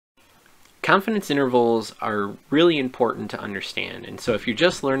Confidence intervals are really important to understand, and so if you're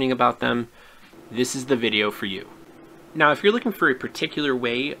just learning about them, this is the video for you. Now, if you're looking for a particular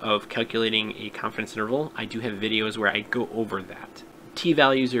way of calculating a confidence interval, I do have videos where I go over that.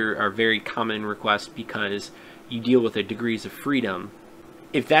 T-values are very common requests because you deal with the degrees of freedom.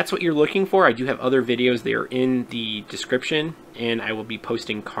 If that's what you're looking for, I do have other videos. They are in the description, and I will be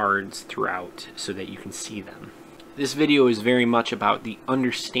posting cards throughout so that you can see them. This video is very much about the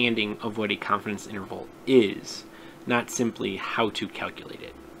understanding of what a confidence interval is, not simply how to calculate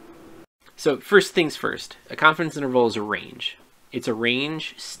it. So first things first, a confidence interval is a range. It's a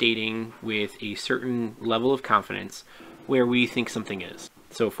range stating with a certain level of confidence where we think something is.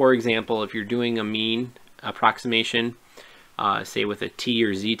 So for example, if you're doing a mean approximation, say with a T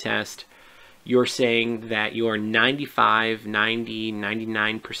or Z test, you're saying that you are 95, 90,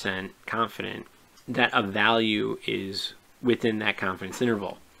 99% confident that a value is within that confidence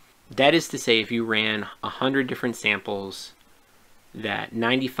interval. That is to say, if you ran 100 different samples, that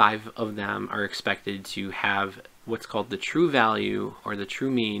 95 of them are expected to have what's called the true value or the true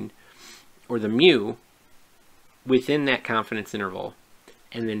mean or the mu within that confidence interval,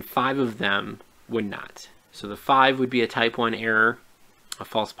 and then 5 of them would not. So the 5 would be a type 1 error, a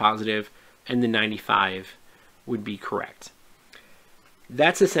false positive, and the 95 would be correct.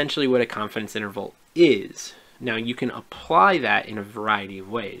 That's essentially what a confidence interval is. Now you can apply that in a variety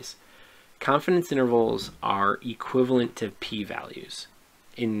of ways. Confidence intervals are equivalent to p-values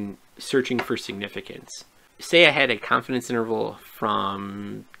in searching for significance. Say I had a confidence interval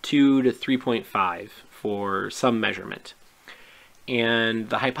from 2 to 3.5 for some measurement, and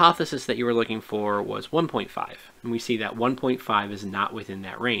the hypothesis that you were looking for was 1.5, and we see that 1.5 is not within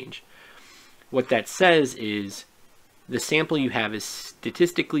that range. What that says is the sample you have is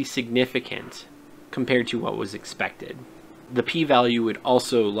statistically significant compared to what was expected. The p-value would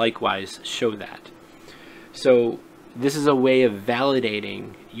also likewise show that. So this is a way of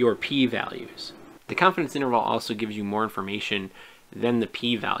validating your p-values. The confidence interval also gives you more information than the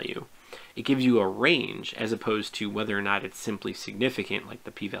p-value. It gives you a range as opposed to whether or not it's simply significant like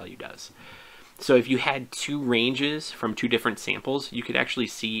the p-value does. So if you had 2 ranges from 2 different samples, you could actually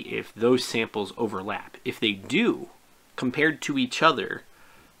see if those samples overlap. If they do, compared to each other,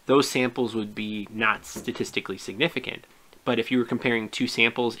 those samples would be not statistically significant. But if you were comparing 2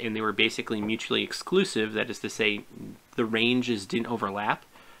 samples and they were basically mutually exclusive, that is to say the ranges didn't overlap,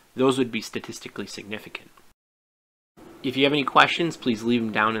 those would be statistically significant. If you have any questions, please leave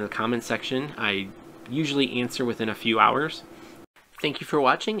them down in the comment section. I usually answer within a few hours. Thank you for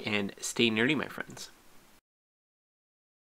watching, and stay nerdy, my friends.